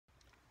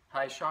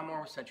Hi, Shawn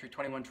Moore with Century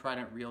 21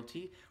 Trident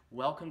Realty.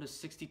 Welcome to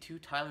 62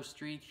 Tyler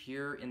Street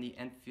here in the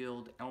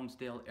Enfield,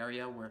 Elmsdale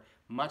area. We're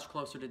much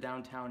closer to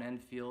downtown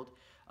Enfield.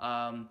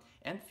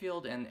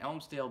 Enfield and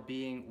Elmsdale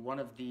being one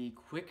of the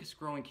quickest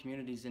growing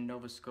communities in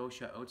Nova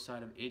Scotia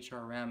outside of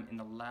HRM in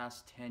the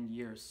last 10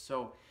 years.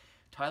 So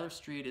Tyler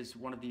Street is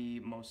one of the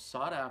most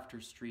sought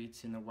after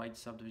streets in the White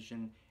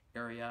subdivision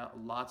area.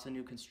 Lots of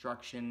new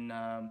construction,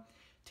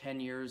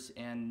 10 years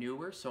and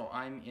newer. So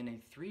I'm in a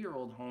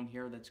 3-year-old home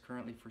here that's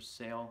currently for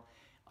sale.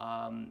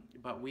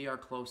 But we are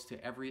close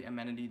to every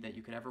amenity that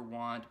you could ever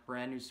want.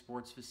 Brand new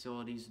sports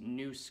facilities,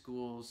 new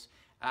schools,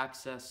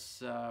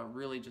 access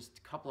really just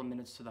a couple of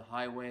minutes to the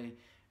highway,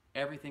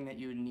 everything that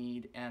you would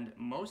need. And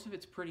most of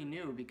it's pretty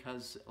new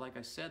because, like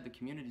I said, the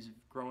community is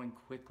growing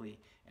quickly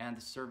and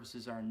the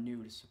services are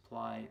new to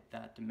supply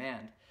that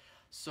demand.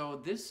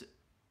 So this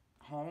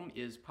home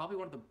is probably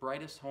one of the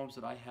brightest homes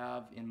that I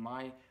have in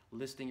my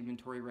listing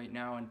inventory right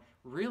now, and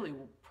really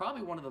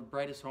probably one of the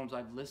brightest homes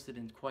I've listed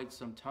in quite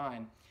some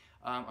time.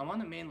 I'm on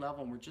the main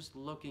level and we're just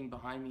looking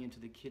behind me into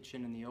the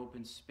kitchen and the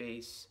open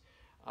space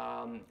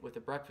with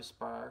a breakfast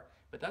bar,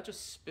 but that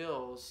just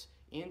spills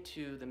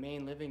into the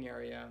main living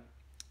area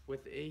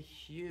with a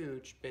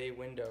huge bay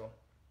window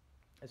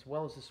as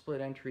well as a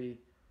split entry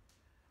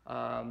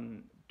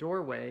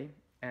doorway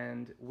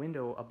and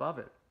window above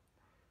it.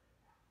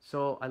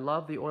 So I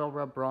love the oil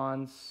rub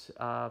bronze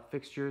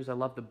fixtures. I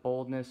love the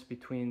boldness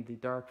between the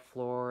dark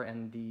floor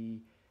and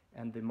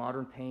the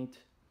modern paint.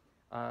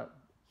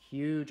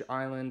 Huge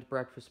island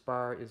breakfast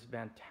bar is a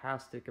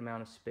fantastic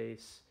amount of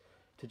space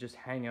to just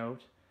hang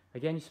out.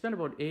 Again, you spend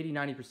about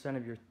 80-90%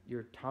 of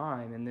your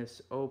time in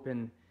this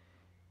open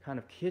kind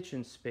of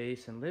kitchen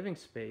space and living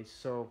space.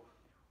 So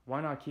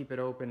why not keep it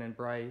open and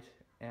bright?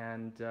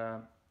 And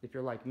if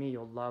you're like me,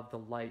 you'll love the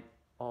light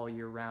all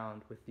year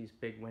round with these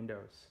big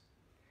windows.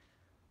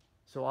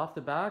 So off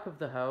the back of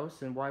the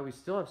house, and why we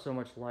still have so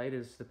much light,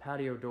 is the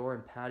patio door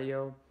and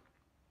patio.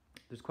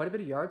 There's quite a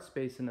bit of yard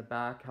space in the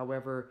back.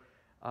 However,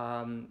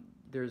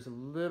 there's a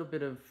little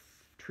bit of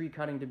tree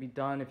cutting to be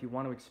done if you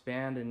want to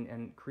expand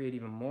and create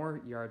even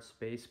more yard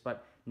space,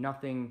 but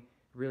nothing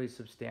really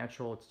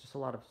substantial. It's just a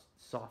lot of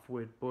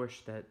softwood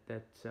bush that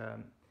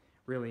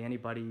really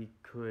anybody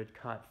could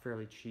cut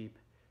fairly cheap.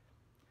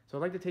 So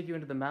I'd like to take you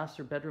into the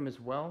master bedroom as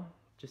well,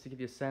 just to give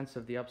you a sense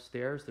of the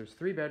upstairs. There's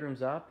 3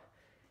 bedrooms up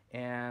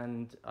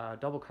and a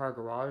double car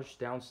garage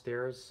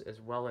downstairs,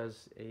 as well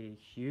as a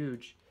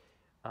huge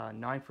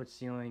 9-foot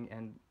ceiling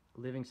and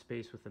living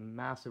space with a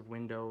massive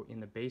window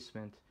in the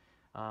basement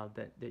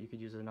that you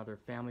could use as another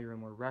family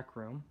room or rec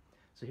room.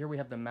 So here we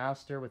have the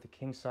master with a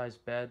king-size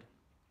bed,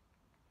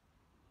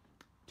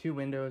 2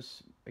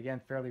 windows, again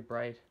fairly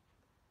bright.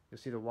 You'll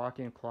see the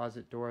walk-in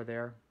closet door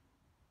there,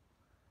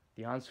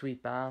 the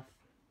ensuite bath.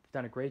 We've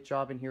done a great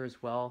job in here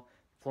as well.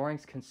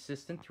 Flooring's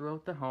consistent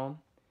throughout the home.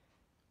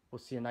 We'll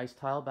see a nice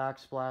tile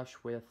backsplash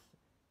with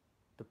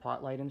the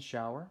pot light in the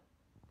shower.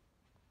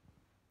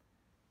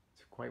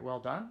 It's quite well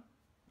done.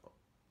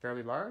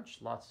 Fairly large,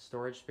 lots of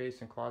storage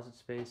space and closet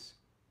space.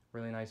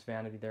 Really nice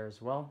vanity there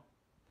as well.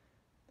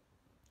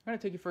 I'm going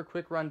to take you for a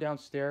quick run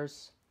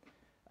downstairs.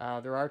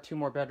 There are 2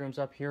 more bedrooms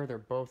up here. They're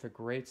both a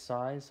great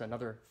size.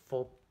 Another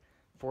full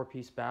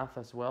 4-piece bath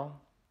as well.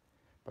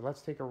 But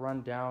let's take a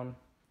run down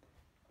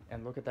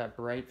and look at that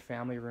bright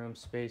family room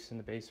space in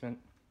the basement.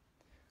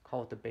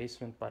 Call it the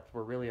basement, but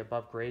we're really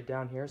above grade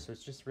down here, so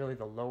it's just really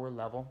the lower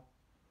level.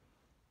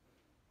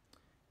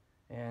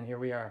 And here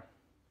we are.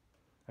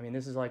 I mean,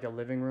 this is like a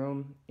living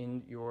room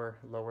in your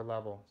lower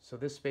level. So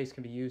this space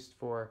can be used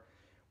for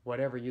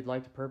whatever you'd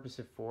like to purpose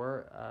it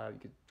for. You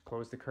could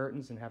close the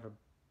curtains and have a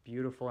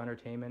beautiful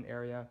entertainment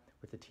area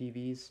with the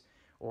TVs,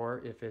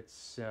 or if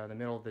it's the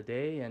middle of the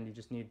day and you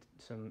just need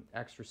some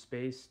extra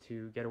space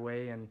to get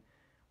away and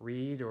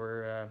read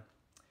or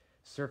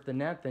surf the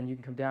net, then you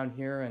can come down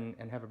here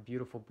and have a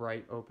beautiful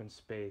bright open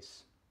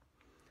space.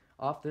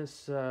 Off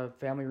this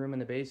family room in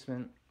the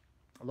basement,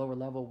 lower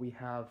level, we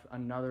have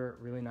another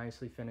really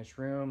nicely finished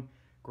room,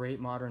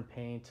 great modern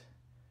paint,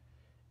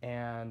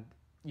 and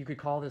you could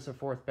call this a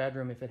 4th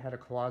bedroom if it had a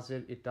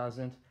closet. It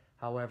doesn't.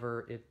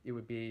 However, it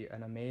would be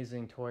an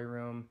amazing toy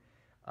room.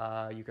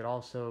 You could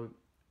also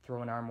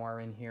throw an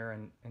armoire in here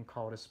and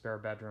call it a spare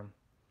bedroom.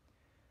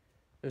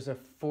 There's a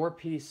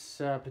 4-piece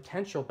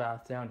potential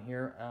bath down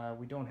here.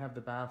 We don't have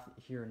the bath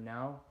here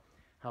now.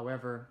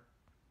 However,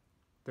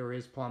 there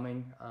is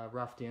plumbing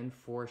roughed in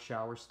for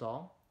shower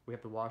stall. We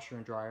have the washer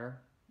and dryer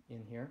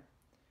in here.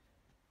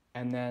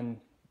 And then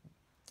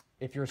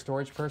if you're a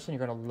storage person,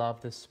 you're going to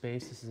love this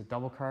space. This is a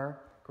double car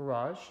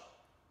garage.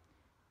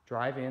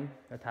 Drive in,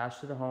 attached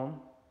to the home.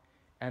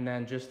 And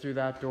then just through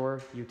that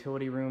door,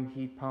 utility room,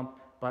 heat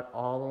pump, but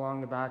all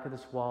along the back of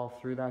this wall,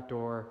 through that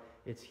door,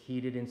 it's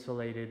heated,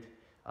 insulated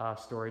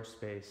storage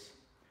space.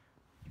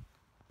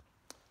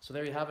 So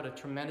there you have it, a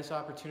tremendous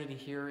opportunity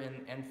here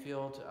in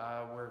Enfield.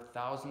 We're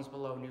thousands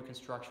below new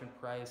construction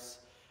price.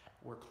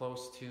 We're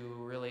close to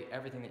really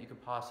everything that you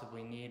could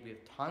possibly need. We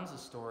have tons of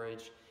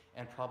storage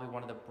and probably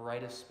one of the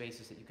brightest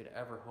spaces that you could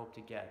ever hope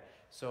to get.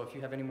 So if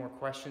you have any more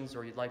questions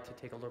or you'd like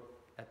to take a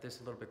look at this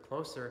a little bit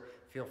closer,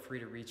 feel free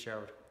to reach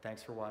out.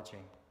 Thanks for watching.